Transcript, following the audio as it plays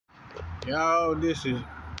Y'all, this is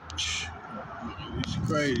it's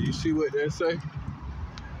crazy. You see what they say?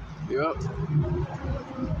 Yep.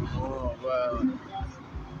 Oh wow.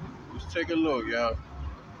 Just take a look, y'all.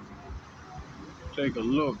 Take a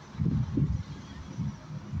look.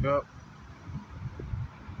 Yep.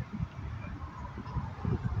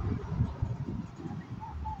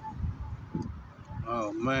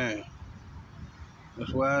 Oh man.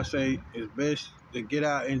 That's why I say it's best to get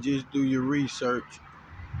out and just do your research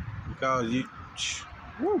because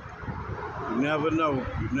woo, you never know.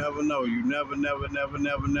 You never know. You never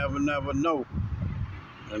know.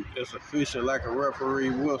 And it's official like a referee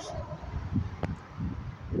whistle.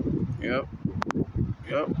 Yep.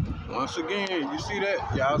 Yep. Once again, you see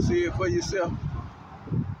that? Y'all see it for yourself.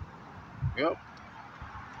 Yep.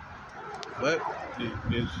 But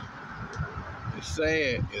it's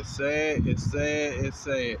sad. It's sad. It's sad. It's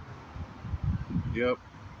sad. Yep.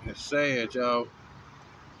 It's sad, y'all.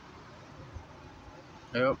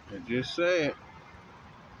 Yep. It's just sad.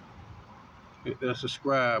 Hit that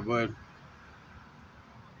subscribe button.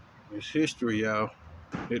 It's history, y'all.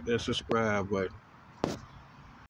 Hit that subscribe button.